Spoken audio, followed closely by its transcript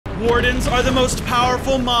Wardens are the most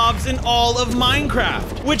powerful mobs in all of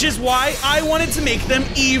Minecraft, which is why I wanted to make them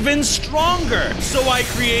even stronger. So I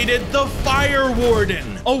created the Fire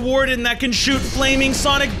Warden, a warden that can shoot flaming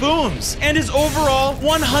sonic booms and is overall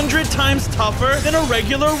 100 times tougher than a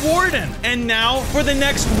regular warden. And now, for the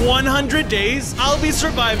next 100 days, I'll be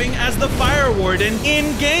surviving as the Fire Warden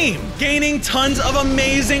in-game, gaining tons of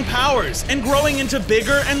amazing powers and growing into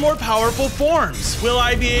bigger and more powerful forms. Will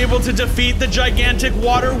I be able to defeat the gigantic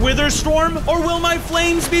water wither storm, or will my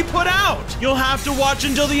flames be put out? You'll have to watch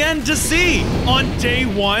until the end to see. On day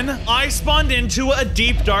 1, I spawned into a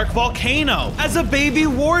deep dark volcano as a baby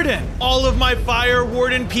warden. All of my Fire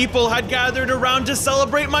Warden people had gathered around to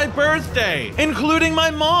celebrate my birthday, including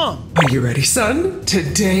my mom. Are you ready, son?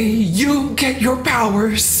 Today you get your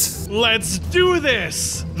powers. Let's do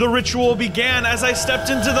this! The ritual began as I stepped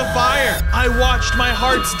into the fire. I watched my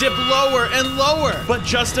hearts dip lower and lower, but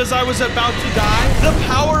just as I was about to die, the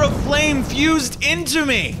power of flame fused into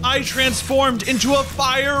me. I transformed into a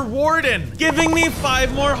Fire Warden, giving me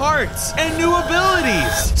 5 more hearts and new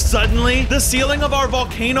abilities. Suddenly, the ceiling of our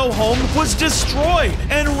volcano home was destroyed,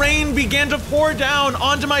 and rain began to pour down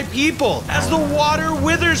onto my people as the water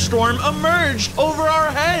wither storm emerged over our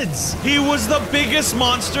heads. He was the biggest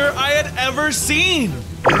monster I had ever seen.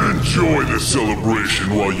 Enjoy the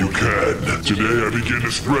celebration while you can. Today I begin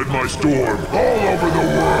to spread my storm all over the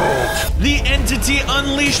world. The entity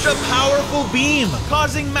unleashed a powerful beam,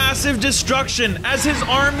 causing massive destruction as his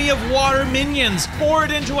army of water minions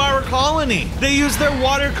poured into our colony. They used their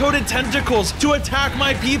water-coated tentacles to attack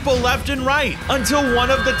my people left and right, until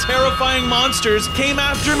one of the terrifying monsters came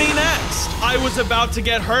after me next. I was about to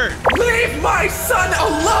get hurt. Leave my son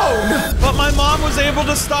alone! But my mom was able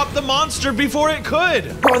to stop the monster before it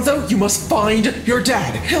could. Bronzo, you must find your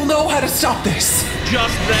dad. He'll know how to stop this.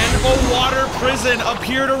 Just then, a water prison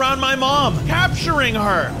appeared around my mom, capturing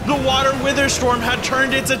her. The water wither storm had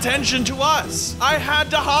turned its attention to us. I had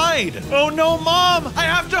to hide. Oh no, Mom! I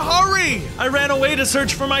have to hurry! I ran away to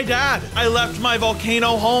search for my dad. I left my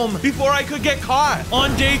volcano home before I could get caught.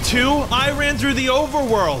 On day 2, I ran through the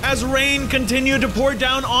overworld as rain continued to pour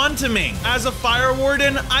down onto me. As a Fire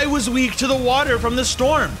Warden, I was weak to the water from the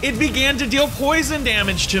storm. It began to deal poison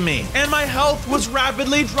damage to me, and my health was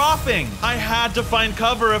rapidly dropping. I had to find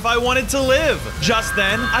cover if I wanted to live. Just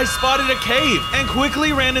then, I spotted a cave and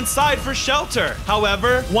quickly ran inside for shelter.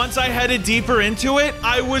 However, once I headed deeper into it,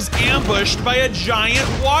 I was ambushed by a giant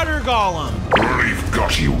water golem. We've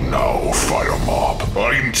got you now, Fire Mob.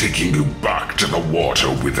 I'm taking you back to the water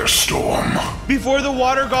wither storm. Before the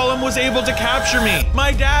water golem was able to capture me,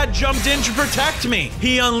 my dad jumped in to protect me.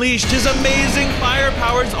 He unleashed his amazing fire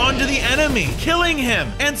powers onto the enemy, killing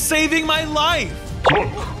him and saving my life. Son,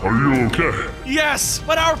 are you okay? Yes,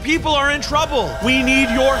 but our people are in trouble. We need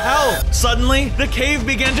your help. Suddenly, the cave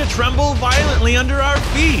began to tremble violently under our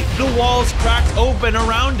feet. The walls cracked open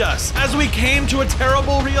around us as we came to a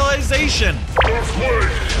terrible realization.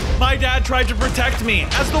 My dad tried to protect me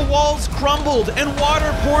as the walls crumbled and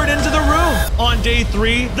water poured into the room. On day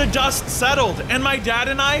 3, the dust settled, and my dad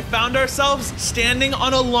and I found ourselves standing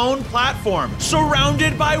on a lone platform,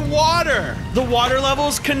 surrounded by water. The water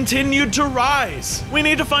levels continued to rise. We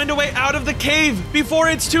need to find a way out of the cave before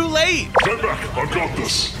it's too late. Stand back, I've got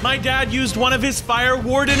this. My dad used one of his Fire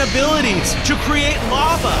Warden abilities to create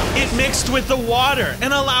lava. It mixed with the water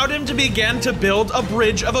and allowed him to begin to build a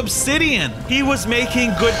bridge of obsidian. He was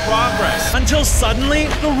making good progress until suddenly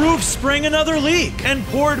the roof sprang another leak and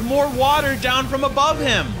poured more water down from above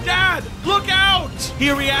him. Dad, look out!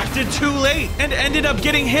 He reacted too late and ended up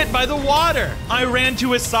getting hit by the water. I ran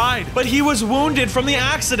to his side, but he was wounded from the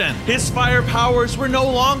accident. His fire powers were no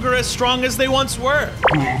longer as strong as they once were.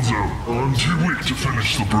 Bronzo, I'm too weak to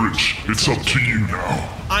finish the bridge. It's up to you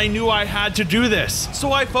now. I knew I had to do this,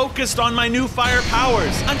 so I focused on my new fire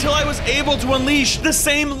powers until I was able to unleash the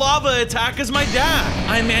same lava attack as my dad.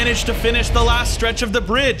 I managed to finish the last stretch of the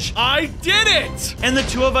bridge. I did it! And the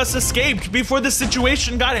two of us escaped before the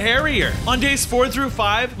situation got hairier. On days 4 through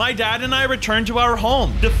 5, my dad and I returned to our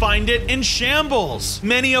home to find it in shambles.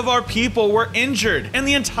 Many of our people were injured, and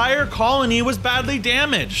the entire colony was badly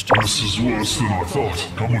damaged. This is worse than I thought.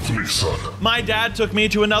 Come with me, son. My dad took me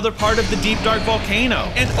to another part of the deep dark volcano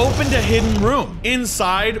and opened a hidden room.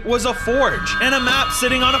 Inside was a forge and a map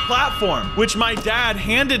sitting on a platform, which my dad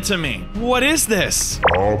handed to me. What is this?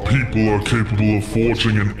 Our people are capable of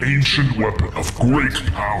forging an ancient weapon of great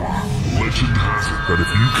power. Legend has it that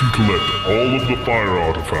if you can collect all of the fire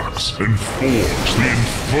artifacts and forge the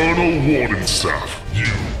infernal warden staff, You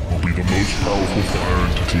will be the most powerful fire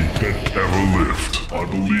entity that ever lived. I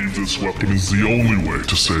believe this weapon is the only way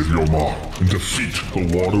to save your mom and defeat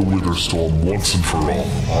the Water Wither Storm once and for all.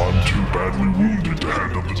 I'm too badly wounded to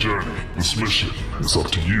handle the journey. This mission is up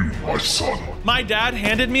to you, my son. My dad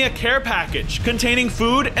handed me a care package containing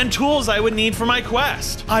food and tools I would need for my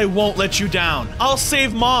quest. I won't let you down. I'll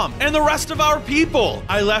save Mom and the rest of our people.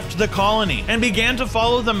 I left the colony and began to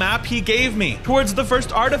follow the map he gave me towards the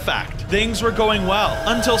first artifact. Things were going well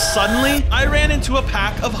until suddenly I ran into a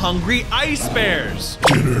pack of hungry ice bears.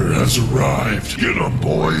 Dinner has arrived. Get 'em,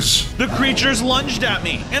 boys. The creatures lunged at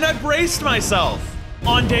me and I braced myself.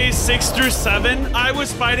 On days 6 through 7, I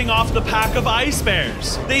was fighting off the pack of ice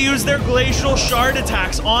bears. They used their glacial shard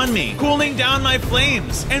attacks on me, cooling down my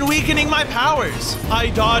flames and weakening my powers. I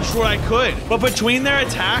dodged where I could, but between their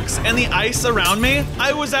attacks and the ice around me,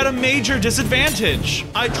 I was at a major disadvantage.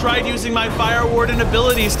 I tried using my Fire Warden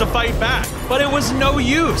abilities to fight back, but it was no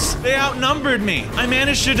use. They outnumbered me. I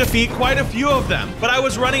managed to defeat quite a few of them, but I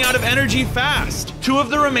was running out of energy fast. 2 of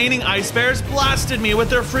the remaining ice bears blasted me with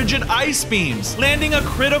their frigid ice beams, landing a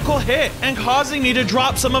critical hit and causing me to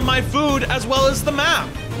drop some of my food as well as the map.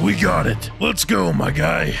 We got it. Let's go, my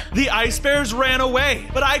guy. The ice bears ran away,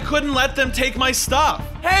 but I couldn't let them take my stuff.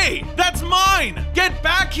 Hey, that's mine! Get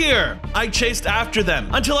back here! I chased after them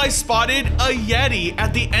until I spotted a Yeti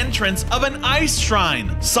at the entrance of an ice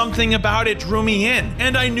shrine. Something about it drew me in,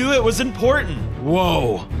 and I knew it was important.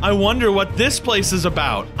 Whoa, I wonder what this place is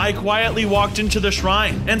about. I quietly walked into the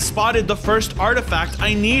shrine and spotted the first artifact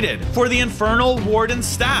I needed for the infernal warden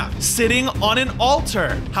staff sitting on an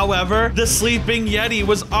altar. However, the sleeping Yeti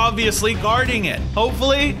was obviously guarding it.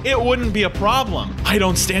 Hopefully, it wouldn't be a problem. I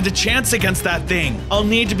don't stand a chance against that thing. I'll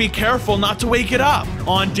need to be careful not to wake it up.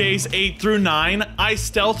 On days 8 through 9, I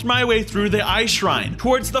stealthed my way through the ice shrine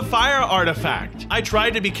towards the fire artifact. I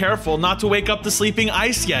tried to be careful not to wake up the sleeping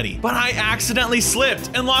ice Yeti, but I accidentally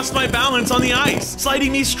slipped and lost my balance on the ice,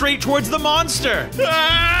 sliding me straight towards the monster.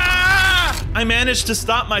 Ah! I managed to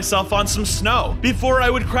stop myself on some snow before I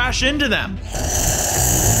would crash into them.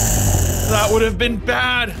 That would have been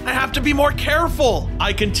bad. I have to be more careful.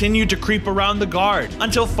 I continued to creep around the guard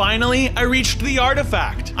until finally I reached the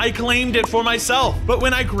artifact. I claimed it for myself, but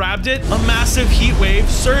when I grabbed it, a massive heat wave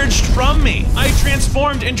surged from me. I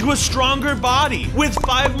transformed into a stronger body with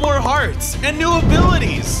 5 more hearts and new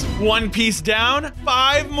abilities. 1 piece down,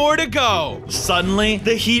 5 more to go. Suddenly,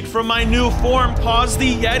 the heat from my new form caused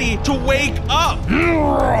the Yeti to wake up.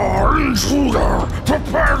 Intruder,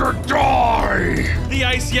 prepare to die! The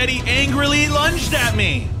Ice Yeti angrily lunged at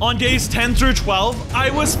me. On days 10 through 12, I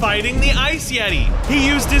was fighting the Ice Yeti. He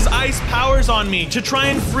used his ice powers on me to try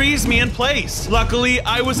and freeze me in place. Luckily,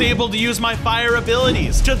 I was able to use my fire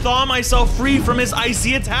abilities to thaw myself free from his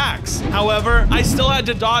icy attacks. However, I still had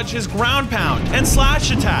to dodge his ground pound and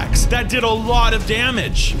slash attacks that did a lot of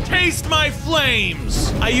damage. Taste my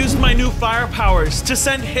flames! I used my new fire powers to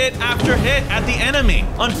send hit after hit at the enemy.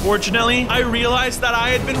 Unfortunately, I realized that I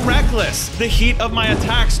had been reckless. The heat of my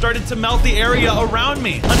attack started to melt the area around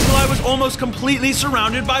me until I was almost completely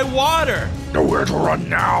surrounded by water. Nowhere to run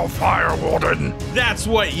now, Fire Warden. That's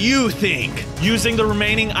what you think. Using the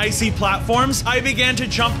remaining icy platforms, I began to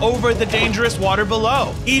jump over the dangerous water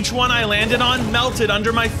below. Each one I landed on melted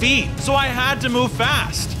under my feet, so I had to move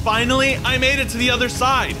fast. Finally, I made it to the other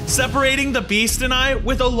side, separating the beast and I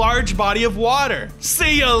with a large body of water.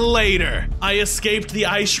 See ya later. I escaped the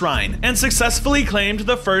ice shrine and successfully claimed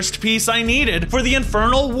the first piece I needed for the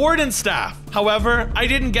infernal warden staff. However, I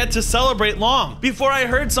didn't get to celebrate long before I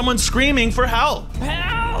heard someone screaming for help.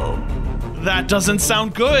 Help! That doesn't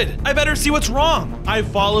sound good. I better see what's wrong. I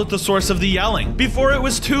followed the source of the yelling before it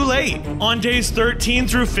was too late. On days 13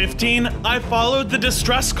 through 15, I followed the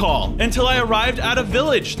distress call until I arrived at a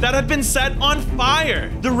village that had been set on fire.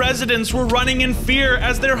 The residents were running in fear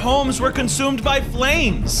as their homes were consumed by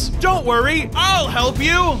flames. Don't worry, I'll help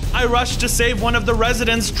you. I rushed to save one of the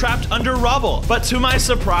residents trapped under rubble, but to my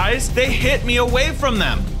surprise, they hit me away from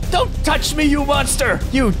them. Don't touch me, you monster!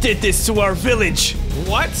 You did this to our village!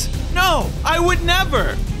 What? No, I would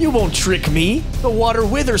never! You won't trick me! The Water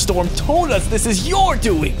Wither Storm told us this is your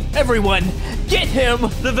doing! Everyone, get him!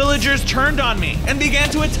 The villagers turned on me and began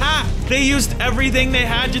to attack. They used everything they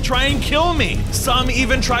had to try and kill me. Some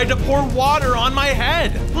even tried to pour water on my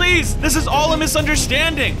head. Please, this is all a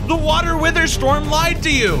misunderstanding. The Water Wither Storm lied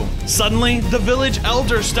to you. Suddenly, the village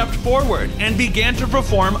elder stepped forward and began to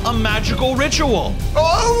perform a magical ritual.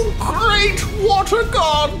 Oh, great water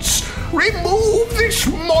gods! Remove this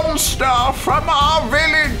monster from our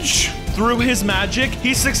village! Through his magic,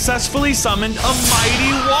 he successfully summoned a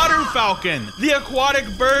mighty water falcon. The aquatic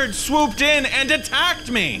bird swooped in and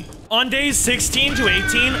attacked me. On days 16 to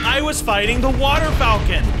 18, I was fighting the Water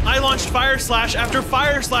Falcon. I launched Fire Slash after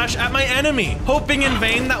Fire Slash at my enemy, hoping in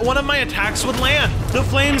vain that one of my attacks would land. The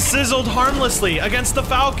flames sizzled harmlessly against the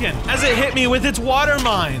Falcon as it hit me with its water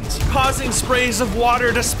mines, causing sprays of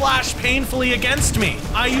water to splash painfully against me.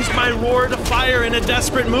 I used my roar to fire in a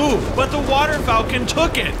desperate move, but the Water Falcon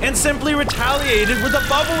took it and simply retaliated with a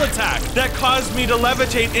bubble attack that caused me to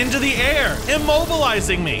levitate into the air,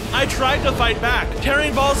 immobilizing me. I tried to fight back,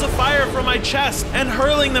 tearing balls of fire from my chest and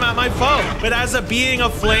hurling them at my foe, but as a being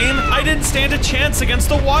of flame, I didn't stand a chance against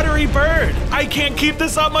the watery bird. I can't keep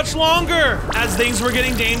this up much longer. As things were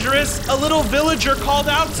getting dangerous, a little villager called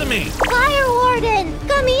out to me. Fire Warden,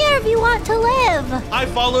 come here if you want to live. I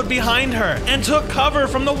followed behind her and took cover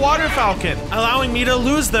from the Water Falcon, allowing me to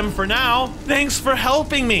lose them for now. Thanks for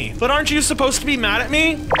helping me, but aren't you supposed to be mad at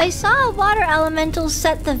me? I saw a water elemental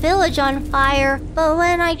set the village on fire, but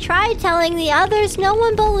when I tried telling the others, no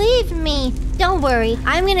one believed me. Don't worry,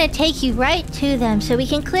 I'm gonna take you right to them so we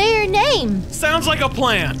can clear your name. Sounds like a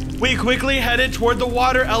plan. We quickly headed toward the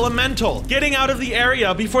Water Elemental, getting out of the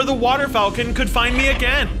area before the Water Falcon could find me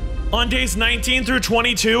again. On days 19 through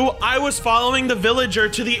 22, I was following the villager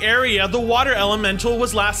to the area the Water Elemental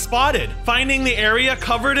was last spotted, finding the area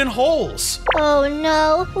covered in holes. Oh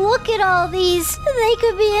no, look at all these. They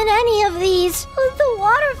could be in any of these. The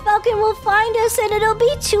Water Falcon will find us and it'll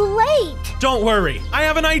be too late. Don't worry, I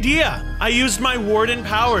have an idea. I used my Warden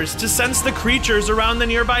powers to sense the creatures around the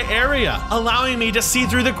nearby area, allowing me to see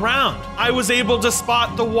through the ground. I was able to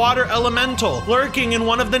spot the Water Elemental lurking in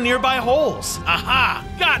one of the nearby holes. Aha!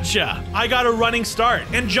 Gotcha! I got a running start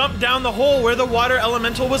and jumped down the hole where the Water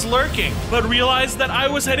Elemental was lurking, but realized that I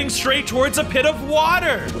was heading straight towards a pit of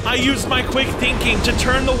water. I used my quick thinking to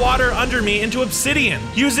turn the water under me into obsidian,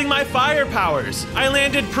 using my fire powers. I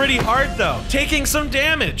landed pretty hard though, taking some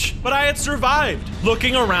damage, but I had survived.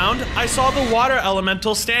 Looking around, I saw the Water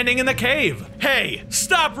Elemental standing in the cave. Hey,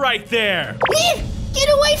 stop right there! Get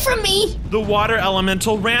away from me! The Water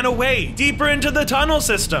Elemental ran away, deeper into the tunnel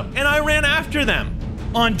system, and I ran after them.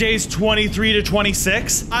 On days 23 to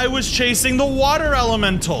 26, I was chasing the Water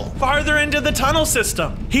Elemental farther into the tunnel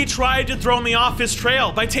system. He tried to throw me off his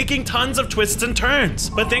trail by taking tons of twists and turns,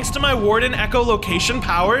 but thanks to my Warden echolocation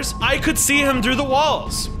powers, I could see him through the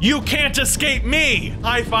walls. You can't escape me!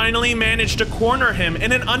 I finally managed to corner him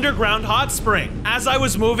in an underground hot spring. As I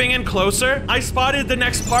was moving in closer, I spotted the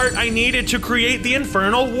next part I needed to create the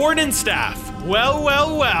Infernal Warden Staff. Well,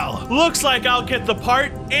 well, well. Looks like I'll get the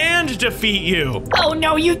part and defeat you. Oh,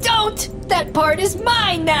 no, you don't! That part is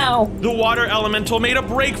mine now! The Water Elemental made a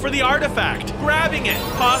break for the artifact, grabbing it,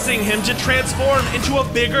 causing him to transform into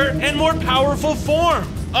a bigger and more powerful form.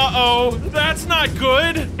 Uh-oh, that's not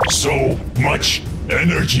good. So much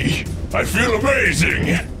energy. I feel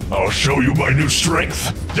amazing. I'll show you my new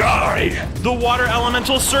strength. Die! The Water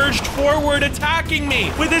Elemental surged forward, attacking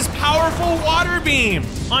me with his powerful water beam.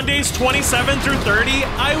 On days 27 through 30,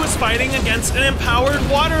 I was fighting against an empowered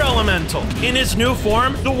Water Elemental. In his new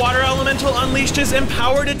form, the Water Elemental unleashed his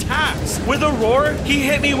empowered attacks. With a roar, he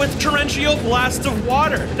hit me with torrential blasts of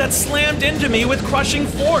water that slammed into me with crushing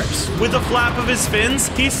force. With a flap of his fins,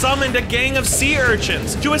 he summoned a gang of sea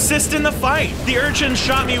urchins to assist in the fight. The urchins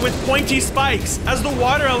shot me with pointy spikes as the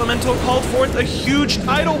Water Elemental called forth a huge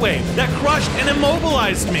tidal wave that crushed and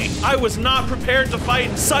immobilized me. I was not prepared to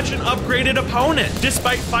fight such an upgraded opponent.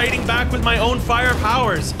 Despite fighting back with my own fire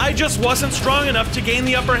powers, I just wasn't strong enough to gain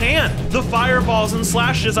the upper hand. The fireballs and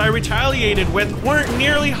slashes I retaliated with weren't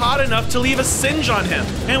nearly hot enough to leave a singe on him.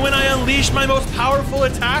 And when I unleashed my most powerful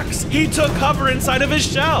attacks, he took cover inside of his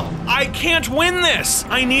shell. I can't win this!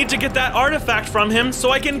 I need to get that artifact from him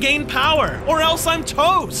so I can gain power, or else I'm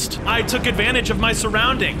toast! I took advantage of my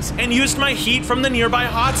surroundings and used my heat from the nearby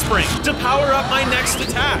hot spring to power up my next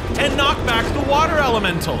attack and knock back the Water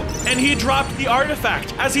Elemental. And he dropped the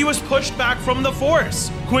artifact as he was pushed back from the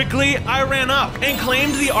force. Quickly, I ran up and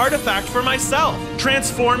claimed the artifact for myself,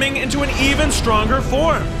 transforming into an even stronger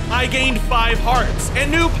form. I gained 5 hearts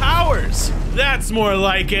and new powers. That's more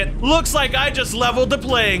like it. Looks like I just leveled the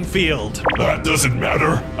playing field. That doesn't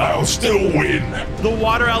matter. I'll still win. The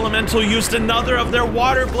Water Elemental used another of their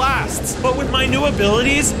water blasts, but with my new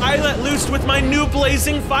abilities, I let loose with my new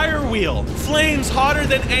blazing fire wheel. Flames hotter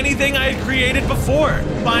than anything I had created before.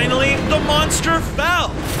 Finally, the monster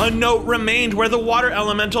fell. A note remained where the Water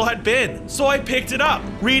Elemental elemental had been, so I picked it up.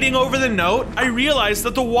 Reading over the note, I realized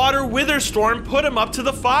that the water wither storm put him up to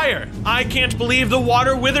the fire. I can't believe the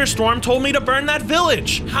water wither storm told me to burn that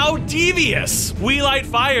village. How devious! We light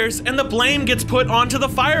fires and the blame gets put onto the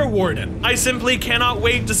Fire Warden. I simply cannot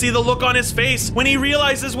wait to see the look on his face when he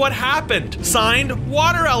realizes what happened. Signed,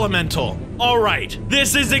 Water Elemental. Alright,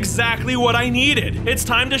 this is exactly what I needed. It's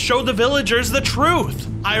time to show the villagers the truth.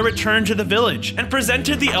 I returned to the village and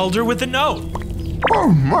presented the elder with the note. Oh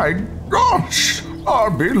my gosh!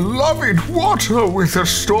 Our beloved water wither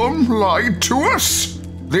storm lied to us!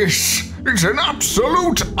 This is an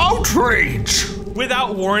absolute outrage!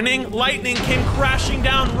 Without warning, lightning came crashing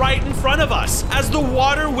down right in front of us as the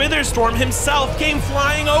water wither storm himself came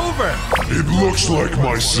flying over. It looks like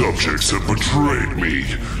my subjects have betrayed me.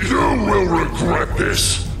 You will regret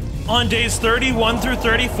this. On days 31 through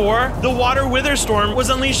 34, the water wither storm was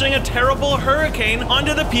unleashing a terrible hurricane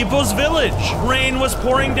onto the people's village. Rain was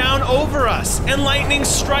pouring down over us, and lightning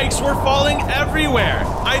strikes were falling everywhere.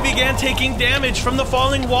 I began taking damage from the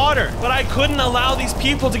falling water, but I couldn't allow these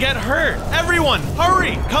people to get hurt. Everyone,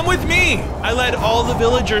 hurry, come with me. I led all the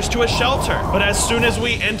villagers to a shelter, but as soon as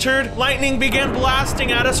we entered, lightning began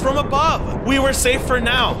blasting at us from above. We were safe for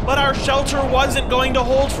now, but our shelter wasn't going to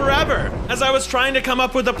hold forever. As I was trying to come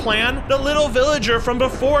up with a plan, the little villager from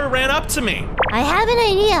before ran up to me. I have an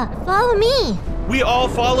idea. Follow me. We all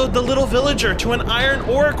followed the little villager to an iron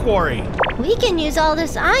ore quarry. We can use all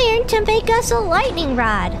this iron to make us a lightning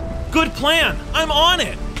rod. Good plan. I'm on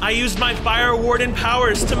it. I used my Fire Warden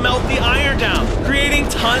powers to melt the iron down, creating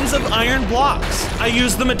tons of iron blocks. I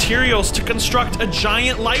used the materials to construct a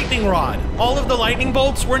giant lightning rod. All of the lightning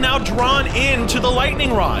bolts were now drawn into the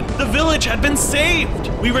lightning rod. The village had been saved.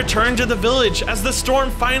 We returned to the village as the storm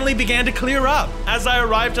finally began to clear up. As I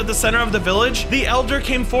arrived at the center of the village, the elder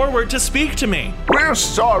came forward to speak to me. We're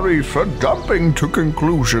sorry for jumping to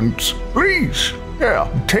conclusions. Please, here,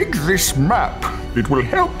 take this map. It will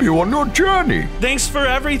help you on your journey. Thanks for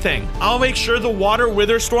everything. I'll make sure the water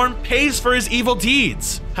wither storm pays for his evil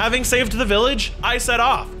deeds. Having saved the village, I set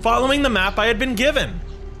off, following the map I had been given.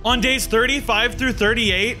 On days 35 through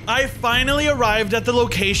 38, I finally arrived at the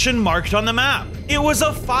location marked on the map. It was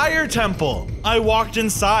a fire temple. I walked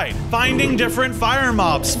inside, finding different fire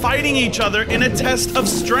mobs fighting each other in a test of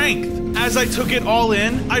strength. As I took it all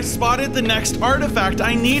in, I spotted the next artifact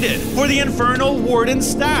I needed for the Infernal Warden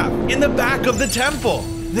staff in the back of the temple.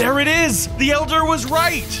 There it is! The elder was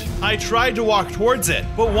right! I tried to walk towards it,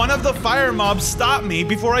 but one of the fire mobs stopped me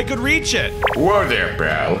before I could reach it. Whoa there,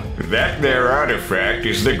 pal. That there artifact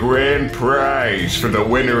is the grand prize for the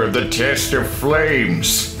winner of the Test of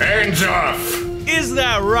Flames. Hands off! Is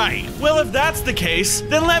that right? Well, if that's the case,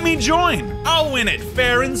 then let me join. I'll win it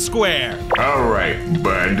fair and square. All right,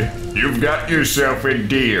 bud. You've got yourself a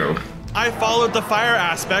deal. I followed the fire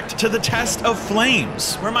aspect to the Test of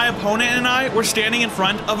Flames, where my opponent and I were standing in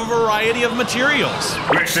front of a variety of materials.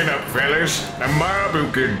 Listen up, fellas. A mob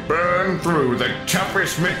who can burn through the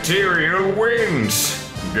toughest material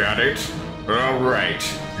wins. Got it? All right.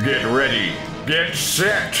 Get ready. Get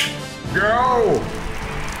set. Go!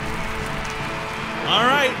 All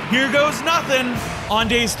right, here goes nothing. On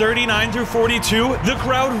days 39 through 42, the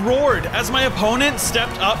crowd roared as my opponent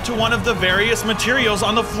stepped up to one of the various materials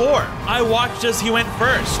on the floor. I watched as he went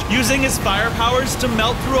first, using his fire powers to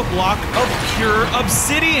melt through a block of pure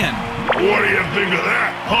obsidian. What do you think of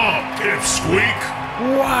that, huh, Pipsqueak?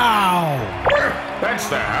 Wow! That's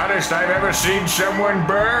the hottest I've ever seen someone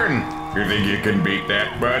burn. You think you can beat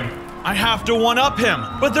that, bud? I have to one-up him,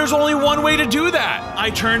 but there's only one way to do that. I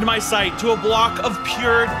turned my sight to a block of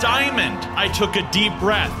pure diamond. I took a deep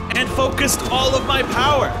breath and focused all of my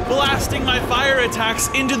power, blasting my fire attacks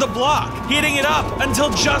into the block, heating it up until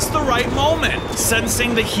just the right moment.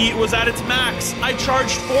 Sensing the heat was at its max, I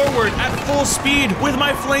charged forward at full speed with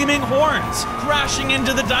my flaming horns, crashing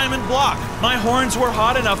into the diamond block. My horns were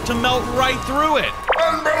hot enough to melt right through it.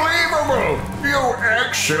 Unbelievable! You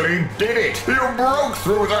actually did it! You broke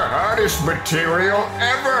through the hardest material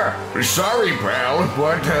ever! Sorry, pal,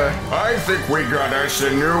 but I think we got us a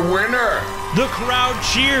new winner! The crowd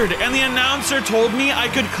cheered, and the announcer told me I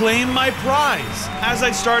could claim my prize. As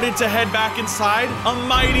I started to head back inside, a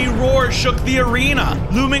mighty roar shook the arena.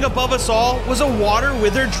 Looming above us all was a water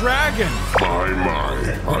wither dragon.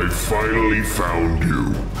 My, I finally found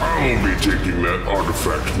you. I'll be taking that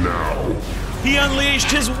artifact now. He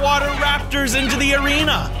unleashed his water raptors into the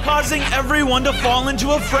arena, causing everyone to fall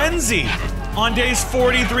into a frenzy. On days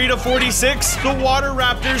 43 to 46, the water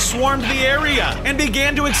raptors swarmed the area and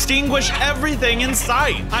began to extinguish everything in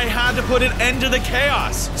sight. I had to put an end to the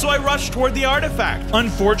chaos, so I rushed toward the artifact.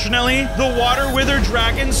 Unfortunately, the water wither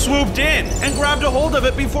dragon swooped in and grabbed a hold of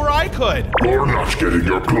it before I could. You're not getting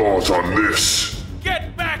your claws on this.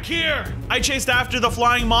 Get back here! I chased after the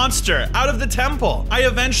flying monster out of the temple. I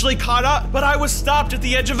eventually caught up, but I was stopped at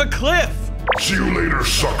the edge of a cliff. See you later,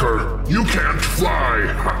 sucker. You can't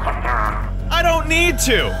fly. I don't need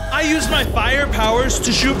to. I used my fire powers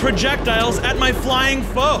to shoot projectiles at my flying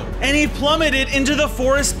foe, and he plummeted into the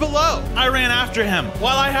forest below. I ran after him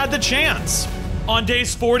while I had the chance. On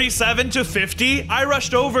days 47 to 50, I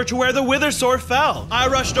rushed over to where the Withersaur fell. I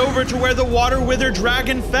rushed over to where the Water Wither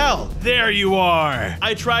Dragon fell. There you are.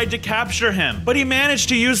 I tried to capture him, but he managed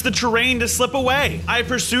to use the terrain to slip away. I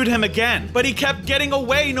pursued him again, but he kept getting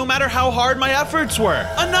away no matter how hard my efforts were.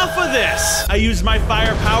 Enough of this! I used my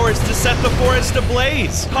fire powers to set the forest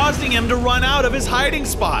ablaze, causing him to run out of his hiding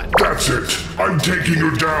spot. That's it. I'm taking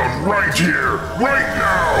you down right here, right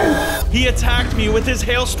now. He attacked me with his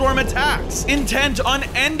hailstorm attacks, intent on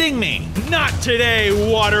ending me. Not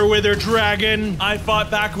today, Water Wither Dragon. I fought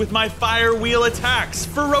back with my fire wheel attacks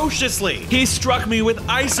ferociously. He struck me with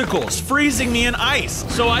icicles, freezing me in ice,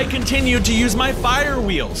 so I continued to use my fire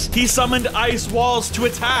wheels. He summoned ice walls to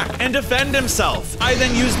attack and defend himself. I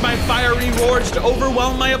then used my fiery roars to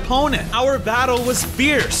overwhelm my opponent. Our battle was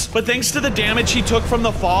fierce, but thanks to the damage he took from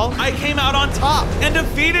the fall, I came out on top and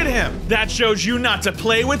defeated him. That shows you not to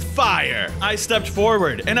play with fire. I stepped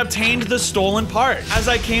forward and obtained the stolen part. As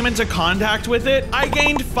I came into contact with it, I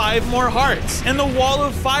gained 5 more hearts and the Wall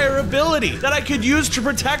of Fire ability that I could use to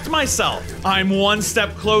protect myself. I'm one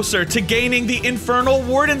step closer to gaining the Infernal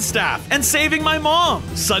Warden staff and saving my mom.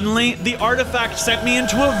 Suddenly, the artifact sent me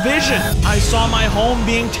into a vision. I saw my home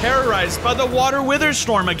being terrorized by the Water Wither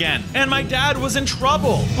Storm again, and my dad was in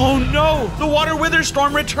trouble. Oh no, the Water Wither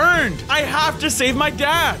Storm returned. I have to save my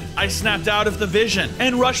dad. I snapped out of the vision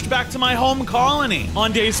and rushed back to my home colony.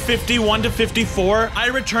 On days 51 to 54, I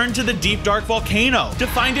returned to the deep dark volcano to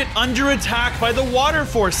find it under attack by the water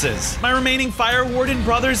forces. My remaining Fire Warden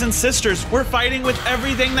brothers and sisters were fighting with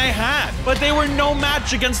everything they had, but they were no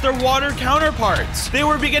match against their water counterparts. They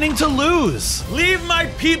were beginning to lose. Leave my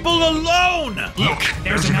people alone! Look,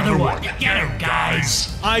 there's another one. Get him,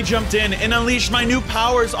 guys. I jumped in and unleashed my new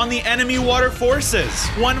powers on the enemy water forces.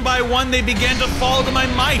 One by one, they began to fall to my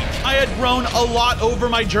might. I had grown a lot over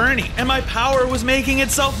my journey, and my power was making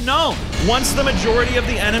itself known. Once the majority of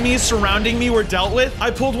the enemies surrounding me were dealt with,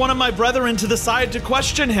 I pulled one of my brethren to the side to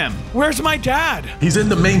question him. Where's my dad? He's in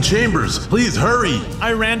the main chambers. Please hurry.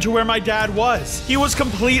 I ran to where my dad was. He was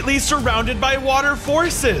completely surrounded by water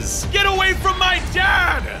forces. Get away from my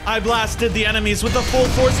dad! I blasted the enemies with the full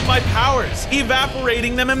force of my powers,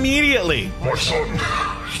 evaporating them immediately. My son,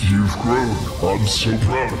 you've grown. I'm so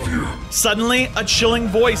proud of you. Suddenly, a chilling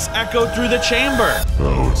voice echoed through the chamber.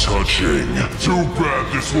 How touching. Too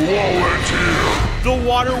bad this will all end here. The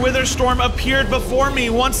Water Wither Storm appeared before me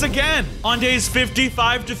once again. On days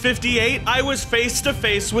 55 to 58, I was face to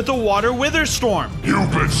face with the Water Wither Storm.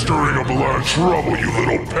 You've been stirring up a lot of trouble, you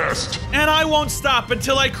little pest. And I won't stop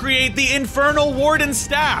until I create the Infernal Warden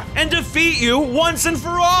staff and defeat you once and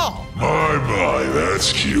for all. My,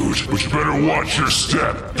 that's cute. But you better watch your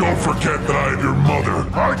step. Don't forget that I'm your mother.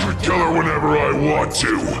 I can kill her whenever I want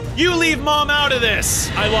to. You leave Mom out of this.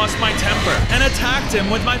 I lost my temper and attacked him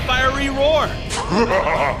with my fiery roar.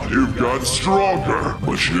 You've got stronger,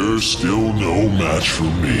 but you're still no match for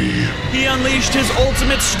me. He unleashed his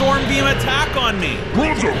ultimate storm beam attack on me.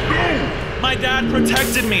 Brother, no! My dad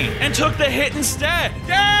protected me and took the hit instead.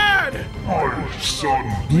 Dad! My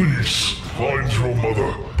son, please, find your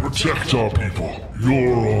mother. Protect our people.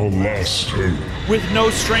 You're our last hope. With no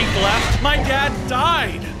strength left, my dad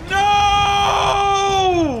died.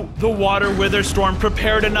 No! The Water Wither Storm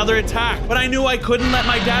prepared another attack, but I knew I couldn't let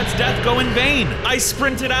my dad's death go in vain. I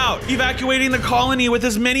sprinted out, evacuating the colony with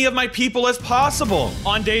as many of my people as possible.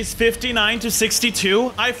 On days 59 to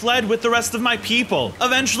 62, I fled with the rest of my people,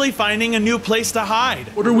 eventually finding a new place to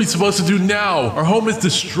hide. What are we supposed to do now? Our home is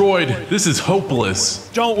destroyed. This is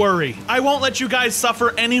hopeless. Don't worry, I won't let you guys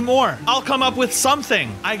suffer anymore. I'll come up with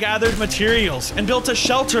something. I gathered materials and built a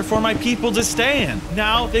shelter for my people to stay in.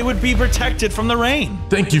 Now they would be protected from the rain.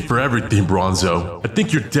 Thank you for everything. everything, Bronzo. I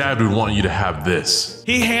think your dad would want you to have this.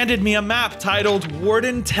 He handed me a map titled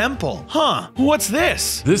Warden Temple. Huh, what's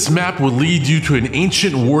this? This map will lead you to an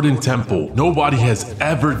ancient Warden temple. Nobody has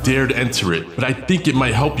ever dared enter it, but I think it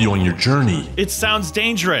might help you on your journey. It sounds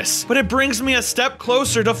dangerous, but it brings me a step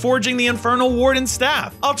closer to forging the Infernal Warden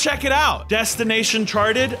staff. I'll check it out. Destination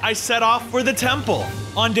charted, I set off for the temple.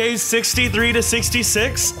 On days 63 to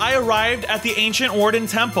 66, I arrived at the ancient Warden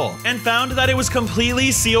temple and found that it was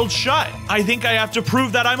completely sealed shut. I think I have to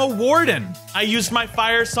prove that I'm a warden. I used my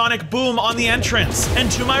fire sonic boom on the entrance,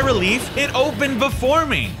 and to my relief, it opened before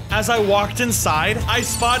me. As I walked inside, I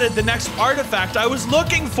spotted the next artifact I was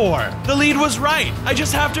looking for. The lead was right. I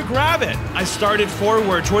just have to grab it. I started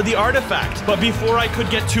forward toward the artifact, but before I could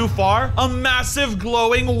get too far, a massive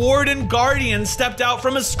glowing Warden Guardian stepped out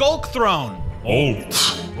from his skulk throne.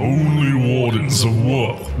 Halt! Only Wardens of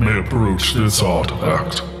worth may approach this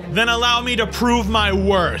artifact. Then allow me to prove my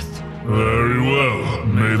worth. Very well.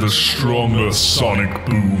 May the stronger sonic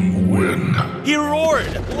boom win. He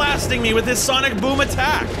roared, blasting me with his sonic boom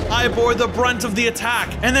attack. I bore the brunt of the attack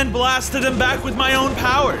and then blasted him back with my own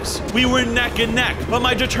powers. We were neck and neck, but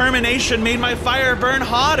my determination made my fire burn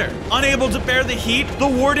hotter. Unable to bear the heat, the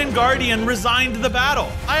Warden Guardian resigned the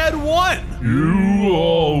battle. I had won. You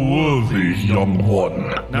are worthy, young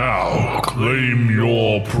one. Now, claim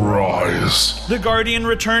your prize. The Guardian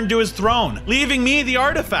returned to his throne, leaving me the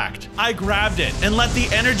artifact. I grabbed it and let the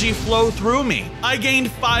energy flow through me. I gained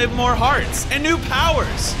 5 more hearts and new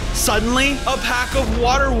powers. Suddenly, a pack of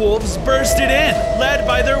water wolves bursted in, led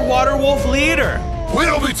by their water wolf leader.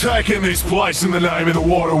 We'll be taking this place in the name of the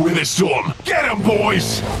Water Wither Storm. Get 'em,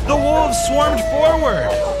 boys! The wolves swarmed forward.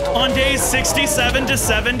 On days 67 to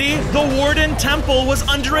 70, the Warden Temple was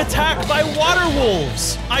under attack by water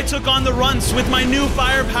wolves. I took on the runts with my new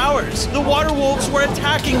fire powers. The water wolves were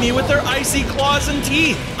attacking me with their icy claws and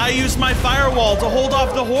teeth. I used my firewall to hold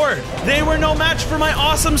off the horde. They were no match for my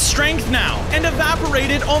awesome strength now, and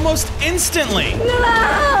evaporated almost instantly.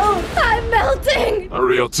 No! I'm melting! A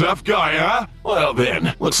real tough guy, huh? Well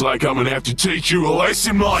then, looks like I'm gonna have to teach you a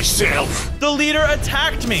lesson myself. The leader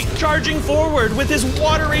attacked me, charging forward with his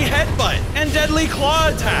watery headbutt and deadly claw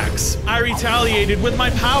attacks. I retaliated with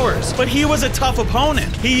my powers, but he was a tough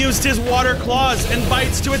opponent. He used his water claws and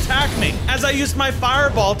bites to attack me, as I used my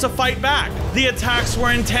fireball to fight back. The attacks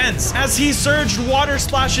were intense, as he surged water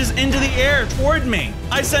splashes into the air toward me.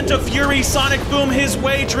 I sent a Fury Sonic Boom his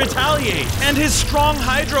way to retaliate, and his strong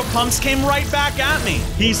hydro pumps came right back at me.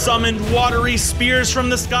 He summoned watery spears from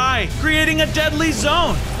the sky, creating a deadly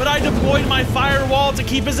zone, but I deployed my firewall to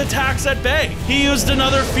keep his attacks at bay. He used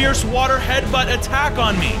another fierce water headbutt attack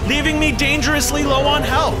on me, leaving me dangerously low on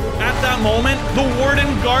health. At that moment, the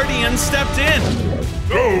Warden Guardian stepped in.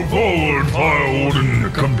 Go forward, Fire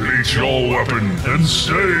Warden. Complete your weapon and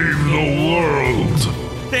save the world.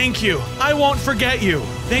 Thank you. I won't forget you.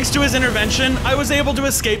 Thanks to his intervention, I was able to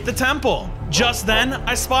escape the temple. Just then,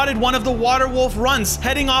 I spotted one of the water wolf runts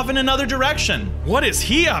heading off in another direction. What is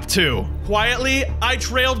he up to? Quietly, I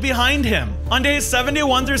trailed behind him. On days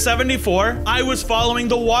 71 through 74, I was following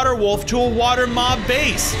the water wolf to a water mob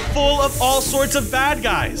base, full of all sorts of bad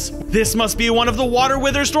guys. This must be one of the Water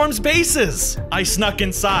Wither Storm's bases. I snuck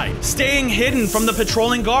inside, staying hidden from the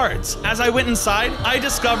patrolling guards. As I went inside, I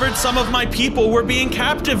discovered some of my people were being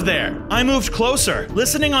captive there. I moved closer,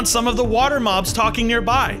 listening on some of the water mobs talking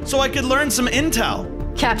nearby, so I could learn some intel.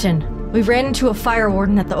 Captain, we ran into a Fire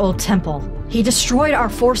Warden at the old temple. He destroyed our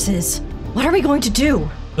forces. What are we going to do?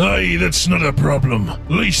 Aye, that's not a problem. At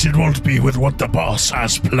least it won't be with what the boss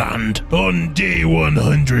has planned. On day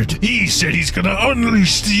 100, he said he's gonna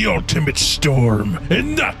unleash the ultimate storm,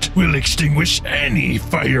 and that will extinguish any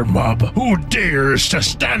fire mob who dares to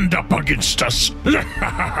stand up against us.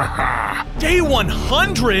 Day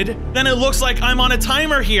 100? Then it looks like I'm on a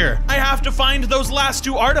timer here. I have to find those last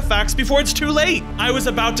 2 artifacts before it's too late. I was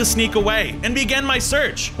about to sneak away and begin my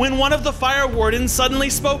search when one of the Fire Wardens suddenly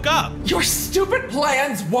spoke up. Your stupid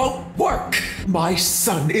plans won't work. My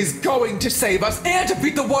son is going to save us and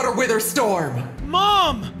defeat the Water Wither Storm.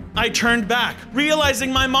 Mom! I turned back,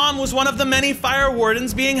 realizing my mom was one of the many Fire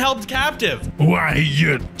Wardens being held captive. Why,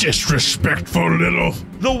 you disrespectful little...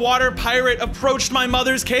 The water pirate approached my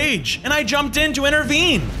mother's cage, and I jumped in to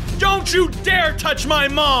intervene. Don't you dare touch my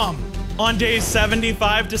mom! On days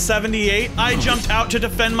 75 to 78, I jumped out to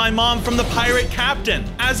defend my mom from the pirate captain.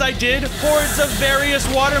 As I did, hordes of various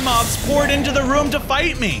water mobs poured into the room to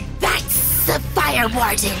fight me. That's the Fire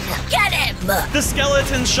Warden. Get him! The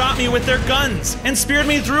skeletons shot me with their guns and speared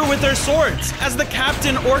me through with their swords as the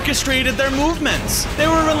captain orchestrated their movements. They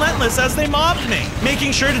were relentless as they mobbed me,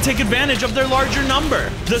 making sure to take advantage of their larger number.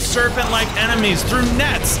 The serpent-like enemies threw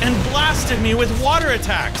nets and blasted me with water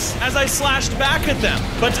attacks as I slashed back at them.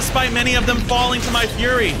 But despite many of them falling to my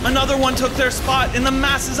fury, another one took their spot in the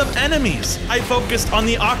masses of enemies. I focused on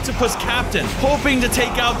the octopus captain, hoping to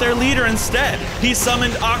take out their leader instead. He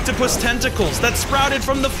summoned octopus tentacles that sprouted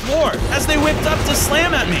from the floor as they whipped up to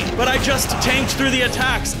slam at me, but I just tanked through the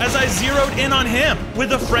attacks as I zeroed in on him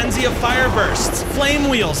with a frenzy of fire bursts, flame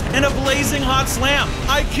wheels, and a blazing hot slam.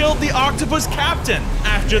 I killed the octopus captain.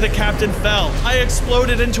 After the captain fell, I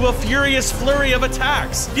exploded into a furious flurry of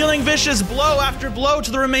attacks, dealing vicious blow after blow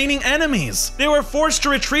to the remaining enemies. They were forced to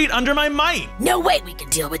retreat under my might. No way we can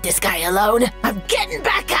deal with this guy alone. I'm getting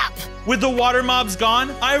back up. With the water mobs gone,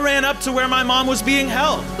 I ran up to where my mom was being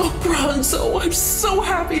held. Oh, Bronzo, I'm so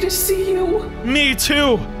happy to see you. Me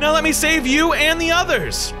too. Now let me save you and the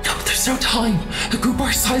others. No, there's no time. A group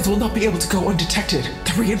our size will not be able to go undetected.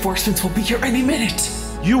 The reinforcements will be here any minute.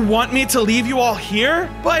 You want me to leave you all here?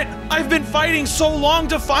 But I've been fighting so long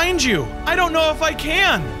to find you. I don't know if I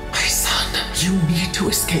can. My son, you need to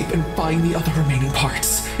escape and find the other remaining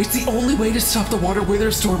parts. It's the only way to stop the water wither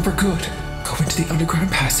storm for good. Go into the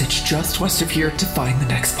underground passage just west of here to find the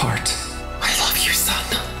next part. I love you,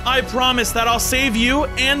 son. I promise that I'll save you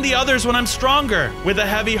and the others when I'm stronger. With a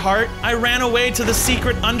heavy heart, I ran away to the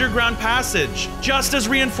secret underground passage, just as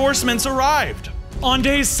reinforcements arrived. On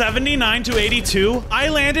days 79 to 82, I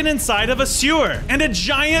landed inside of a sewer, and a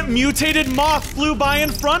giant mutated moth flew by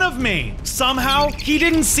in front of me. Somehow, he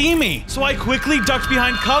didn't see me, so I quickly ducked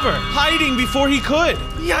behind cover, hiding before he could.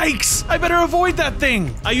 Yikes! I better avoid that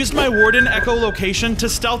thing. I used my Warden echolocation to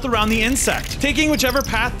stealth around the insect, taking whichever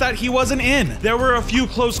path that he wasn't in. There were a few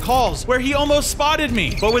close calls where he almost spotted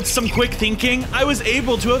me, but with some quick thinking, I was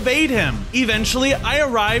able to evade him. Eventually, I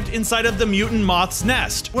arrived inside of the mutant moth's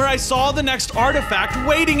nest, where I saw the next artifact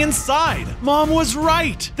waiting inside. Mom was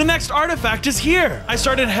right. The next artifact is here. I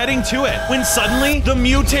started heading to it when suddenly the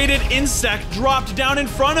mutated insect dropped down in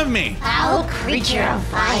front of me. Foul creature of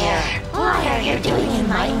fire, what are you doing in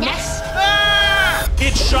my nest? Ah!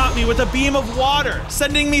 It shot me with a beam of water,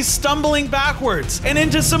 sending me stumbling backwards and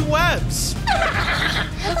into some webs.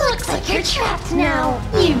 Looks like you're trapped now.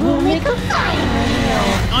 You will make a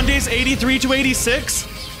fire wheel. On days 83 to 86,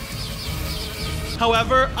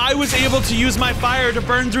 however, I was able to use my fire to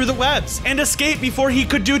burn through the webs and escape before he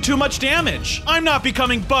could do too much damage. I'm not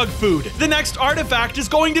becoming bug food. The next artifact is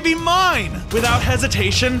going to be mine. Without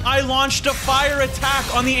hesitation, I launched a fire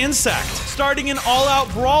attack on the insect, starting an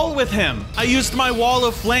all-out brawl with him. I used my wall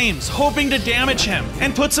of flames, hoping to damage him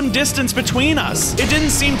and put some distance between us. It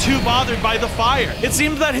didn't seem too bothered by the fire. It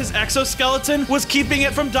seemed that his exoskeleton was keeping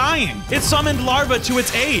it from dying. It summoned larvae to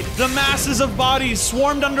its aid. The masses of bodies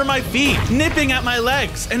swarmed under my feet, nipping at my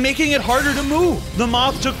legs and making it harder to move. The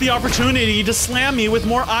moth took the opportunity to slam me with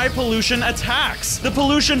more eye pollution attacks. The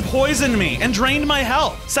pollution poisoned me and drained my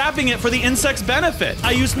health, sapping it for the insect's benefit.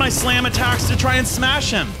 I used my slam attacks to try and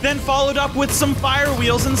smash him, then followed up with some fire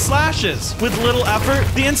wheels and slashes. With little effort,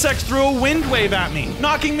 the insect threw a wind wave at me,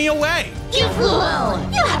 knocking me away. You fool!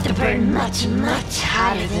 You have to burn much, much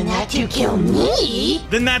hotter than that to kill me!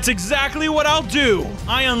 Then that's exactly what I'll do.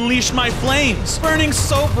 I unleashed my flames, burning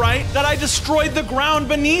so bright that I destroyed the ground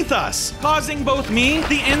beneath us, causing both me,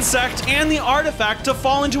 the insect, and the artifact to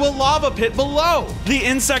fall into a lava pit below. The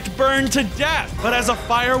insect burned to death, but as a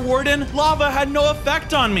Fire Warden, lava had no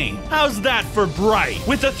effect on me. How's that for bright?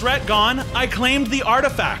 With the threat gone, I claimed the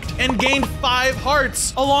artifact and gained 5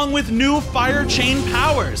 hearts, along with new fire chain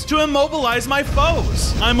powers to immobilize my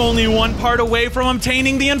foes. I'm only one part away from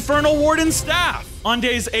obtaining the Infernal Warden staff. On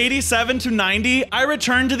days 87 to 90, I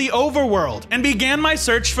returned to the overworld and began my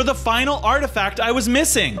search for the final artifact I was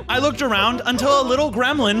missing. I looked around until a little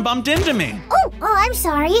gremlin bumped into me. Oh, I'm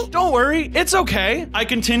sorry. Don't worry, it's okay. I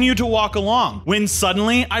continued to walk along when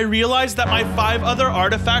suddenly I realized that my 5 other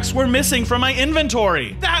artifacts were missing from my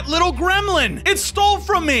inventory. That little gremlin! It stole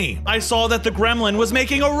from me! I saw that the gremlin was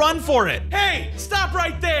making a run for it. Hey, stop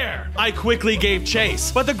right there! I quickly gave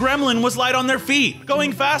chase, but the gremlin was light on their feet,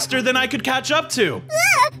 going faster than I could catch up to.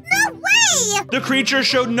 No way! The creature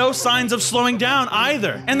showed no signs of slowing down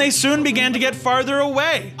either, and they soon began to get farther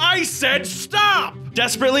away. I said stop!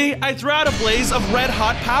 Desperately, I threw out a blaze of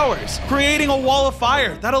red-hot powers, creating a wall of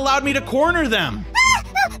fire that allowed me to corner them.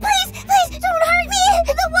 Please, don't hurt me!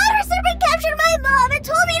 The water serpent captured my mom and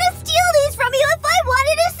told me to steal these from you if I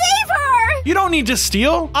wanted to save her! You don't need to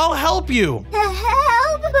steal. I'll help you.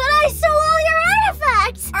 Help? But I stole all your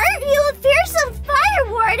artifacts! Aren't you a fearsome Fire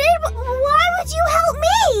Warden? Why would you help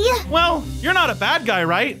me? Well, You're not a bad guy,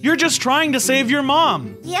 right? You're just trying to save your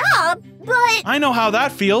mom. Yeah, but... I know how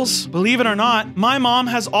that feels. Believe it or not, my mom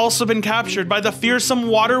has also been captured by the fearsome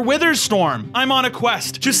water wither storm. I'm on a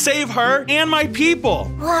quest to save her and my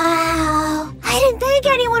people. Wow. I didn't think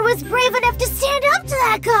anyone was brave enough to stand up to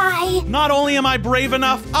that guy. Not only am I brave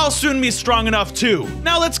enough, I'll soon be strong enough too.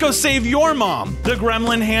 Now let's go save your mom. The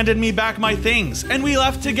gremlin handed me back my things, and we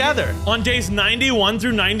left together. On days 91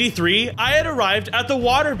 through 93, I had arrived at the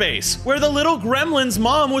water base, where the little gremlin's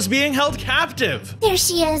mom was being held captive. There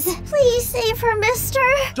she is. Please save her, mister.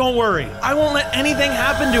 Don't worry, I won't let anything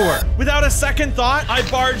happen to her. Without a second thought, I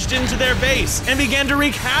barged into their base and began to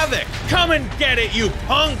wreak havoc. Come and get it, you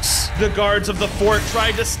punks! The guards of the fort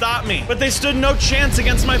tried to stop me, but they stood no chance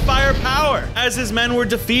against my fire power. As his men were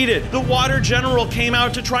defeated, the water general came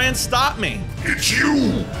out to try and stop me. It's you!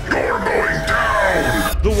 You're going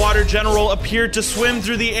down! The water general appeared to swim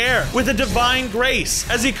through the air with a divine grace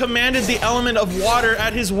as he commanded the element of water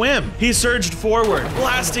at his whim. He surged forward,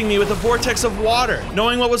 blasting me with a vortex of water.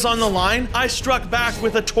 Knowing what was on the line, I struck back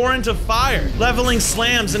with a torrent of fire, leveling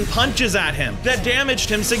slams and punches at him that damaged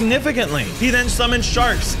him significantly. He then summoned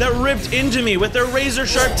sharks that ripped into me with their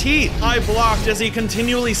razor-sharp teeth. I blocked as he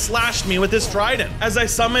continually slashed me with his trident as I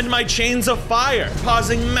summoned my chains of fire,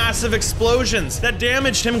 causing massive explosions that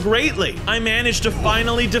damaged him greatly. I managed to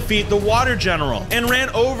finally defeat the water general and ran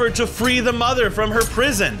over to free the mother from her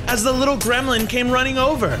prison as the little gremlin came running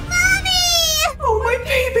over. Mommy! Oh, my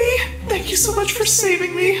baby! Thank you so much for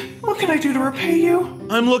saving me. What can I do to repay you?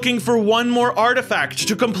 I'm looking for one more artifact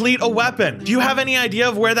to complete a weapon. Do you have any idea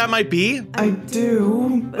of where that might be? I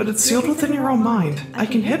do, but it's sealed within your own mind. I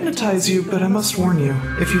can hypnotize you, but I must warn you.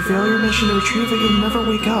 If you fail your mission to retrieve it, you'll never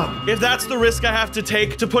wake up. If that's the risk I have to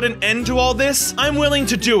take to put an end to all this, I'm willing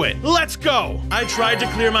to do it. Let's go! I tried to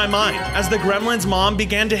clear my mind as the gremlin's mom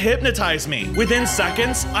began to hypnotize me. Within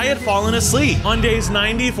seconds, I had fallen asleep. On days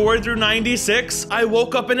 94 through 96, I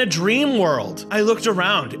woke up in a dream world. I looked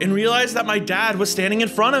around and realized that my dad was standing in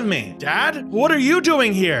front of me. Dad, what are you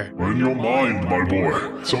doing here? In your mind, my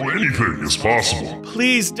boy, so anything is possible.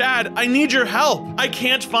 Please, Dad, I need your help. I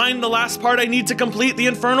can't find the last part I need to complete the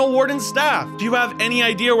Infernal Warden's staff. Do you have any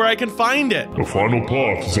idea where I can find it? The final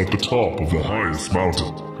path is at the top of the highest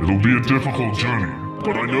mountain. It'll be a difficult journey,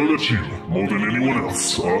 but I know that you, more than anyone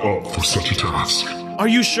else, are up for such a task. Are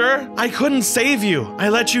you sure? I couldn't save you. I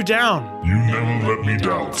let you down. You never let me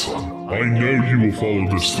down, son. I know you will follow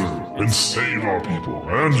this through and save our people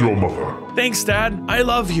and your mother. Thanks, Dad. I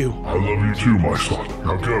love you. I love you too, my son.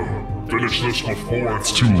 Now go. Finish this before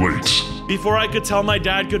it's too late. Before I could tell my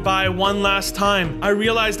dad goodbye one last time, I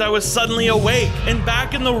realized I was suddenly awake and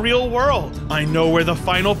back in the real world. I know where the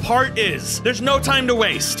final part is. There's no time to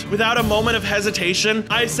waste. Without a moment of hesitation,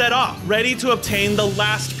 I set off, ready to obtain the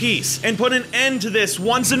last piece and put an end to this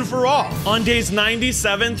once and for all. On days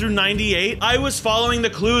 97 through 98, I was following the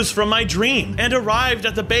clues from my dream and arrived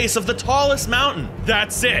at the base of the tallest mountain.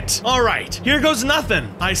 That's it. All right, here goes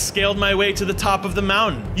nothing. I scaled my way to the top of the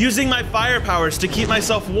mountain, using my fire powers to keep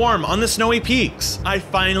myself warm on the snowy peaks. I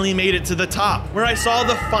finally made it to the top, where I saw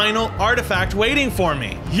the final artifact waiting for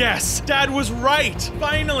me. Yes, Dad was right.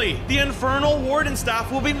 Finally, the Infernal Warden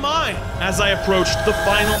staff will be mine. As I approached the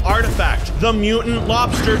final artifact, the mutant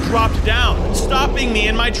lobster dropped down, stopping me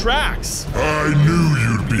in my tracks. I knew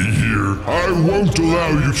you'd be here. I won't allow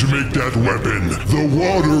you to make that weapon. The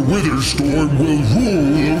water wither storm will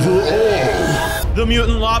rule over all. The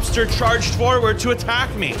mutant lobster charged forward to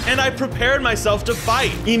attack me, and I prepared myself to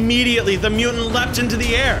fight. Immediately, the mutant leapt into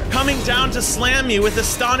the air, coming down to slam me with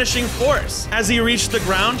astonishing force. As he reached the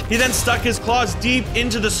ground, he then stuck his claws deep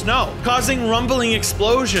into the snow, causing rumbling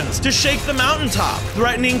explosions to shake the mountaintop,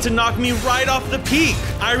 threatening to knock me right off the peak.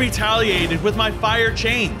 I retaliated with my fire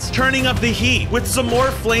chains, turning up the heat with some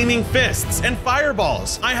more flaming fists and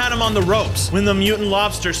fireballs. I had him on the ropes when the mutant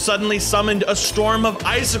lobster suddenly summoned a storm of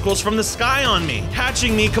icicles from the sky on me,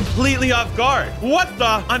 catching me completely off guard. What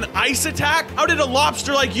the? An ice attack? How did a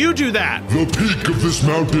lobster like you do that? The peak of this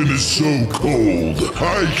mountain is so cold.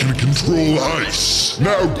 I can control ice.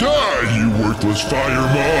 Now die, you worthless fire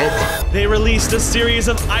mob. They released a series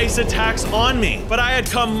of ice attacks on me, but I had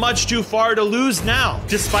come much too far to lose now.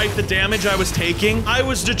 Despite the damage I was taking, I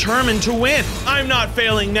was determined to win. I'm not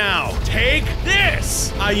failing now. Take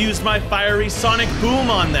this! I used my fiery sonic boom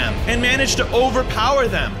on them and managed to overpower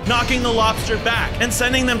them, knocking the lobster back and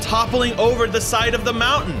sending them toppling over the side of the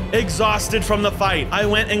mountain. Exhausted from the fight, I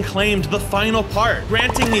went and claimed the final part,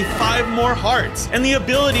 granting me 5 more hearts and the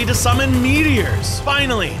ability to summon meteors.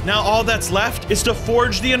 Finally, now all that's left is to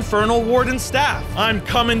forge the Infernal Warden staff. I'm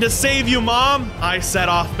coming to save you, Mom! I set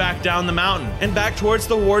off back down the mountain and back towards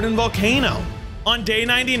the Warden volcano. On day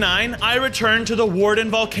 99, I returned to the Warden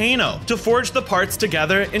volcano to forge the parts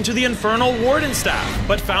together into the infernal Warden staff,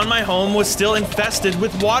 but found my home was still infested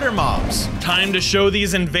with water mobs. Time to show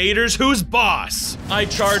these invaders who's boss. I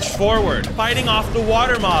charged forward, fighting off the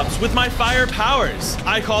water mobs with my fire powers.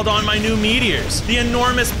 I called on my new meteors. The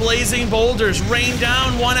enormous blazing boulders rained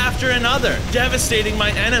down one after another, devastating my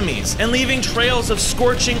enemies and leaving trails of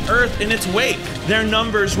scorching earth in its wake. Their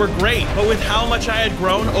numbers were great, but with how much I had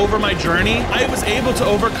grown over my journey, I was able to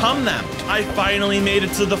overcome them. I finally made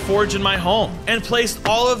it to the forge in my home and placed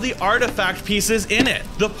all of the artifact pieces in it.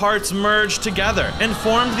 The parts merged together and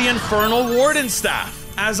formed the infernal Warden staff.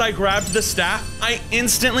 As I grabbed the staff, I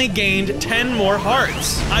instantly gained 10 more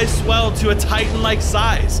hearts. I swelled to a titan-like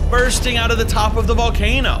size, bursting out of the top of the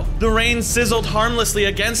volcano. The rain sizzled harmlessly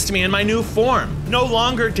against me in my new form, no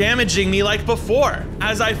longer damaging me like before.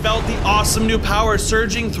 As I felt the awesome new power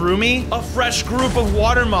surging through me, a fresh group of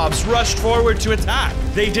water mobs rushed forward to attack.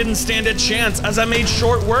 They didn't stand a chance as I made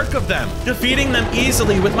short work of them, defeating them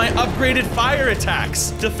easily with my upgraded fire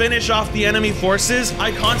attacks. To finish off the enemy forces,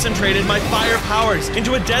 I concentrated my fire powers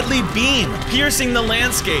into a deadly beam, piercing the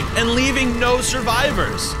landscape and leaving no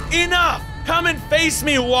survivors. Enough! Come and face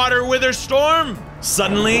me, Water Wither Storm!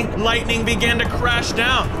 Suddenly, lightning began to crash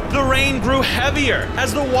down. The rain grew heavier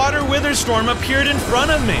as the Water Wither Storm appeared in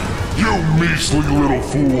front of me. You measly little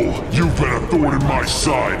fool! You've been a thorn in my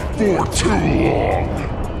side for too long!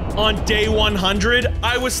 On day 100,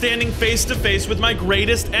 I was standing face to face with my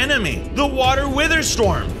greatest enemy, the Water Wither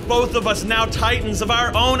Storm. Both of us now titans of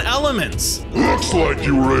our own elements. Looks like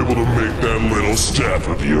you were able to make that little staff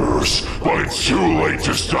of yours, but it's too late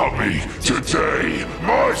to stop me. Today,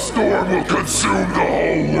 my storm will consume the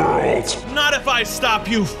whole world. Not if I stop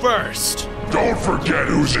you first. Don't forget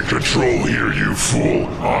who's in control here, you fool.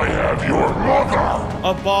 I have your mother.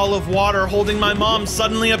 A ball of water holding my mom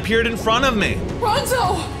suddenly appeared in front of me.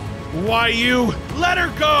 Ronzo! Why you? Let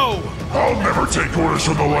her go! I'll never take orders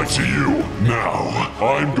from the likes of you. Now,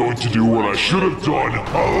 I'm going to do what I should have done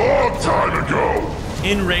a long time ago.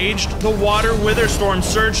 Enraged, the Water Wither Storm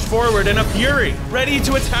surged forward in a fury, ready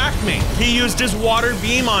to attack me. He used his water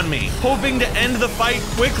beam on me, hoping to end the fight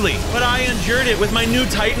quickly, but I endured it with my new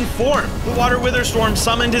Titan form. The Water Wither Storm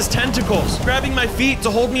summoned his tentacles, grabbing my feet to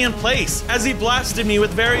hold me in place as he blasted me with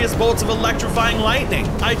various bolts of electrifying lightning.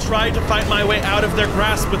 I tried to fight my way out of their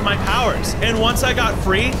grasp with my powers, and once I got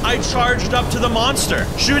free, I charged up to the monster,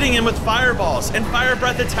 shooting him with fireballs and fire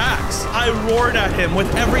breath attacks. I roared at him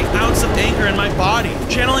with every ounce of anger in my body,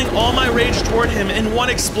 channeling all my rage toward him in one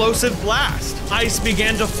explosive blast. Ice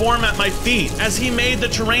began to form at my feet as he made the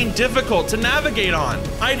terrain difficult to navigate on.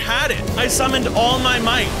 I'd had it. I summoned all my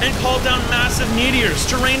might and called down massive meteors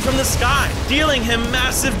to rain from the sky, dealing him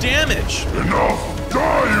massive damage. Enough!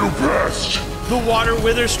 Die, you pest! The Water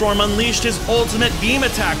Wither Storm unleashed his ultimate beam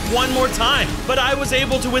attack one more time, but I was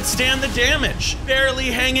able to withstand the damage, barely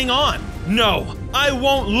hanging on. No, I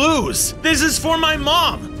won't lose. This is for my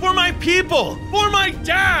mom, for my people, for my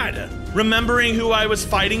dad. Remembering who I was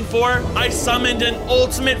fighting for, I summoned an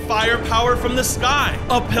ultimate fire power from the sky,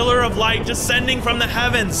 a pillar of light descending from the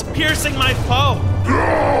heavens, piercing my foe.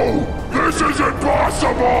 No! This is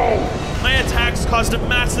impossible! My attacks caused a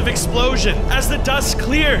massive explosion. As the dust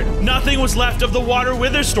cleared, nothing was left of the Water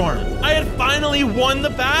Wither Storm. I had finally won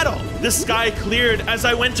the battle. The sky cleared as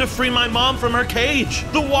I went to free my mom from her cage.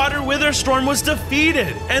 The Water Wither Storm was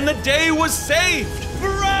defeated, and the day was saved.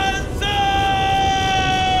 Run!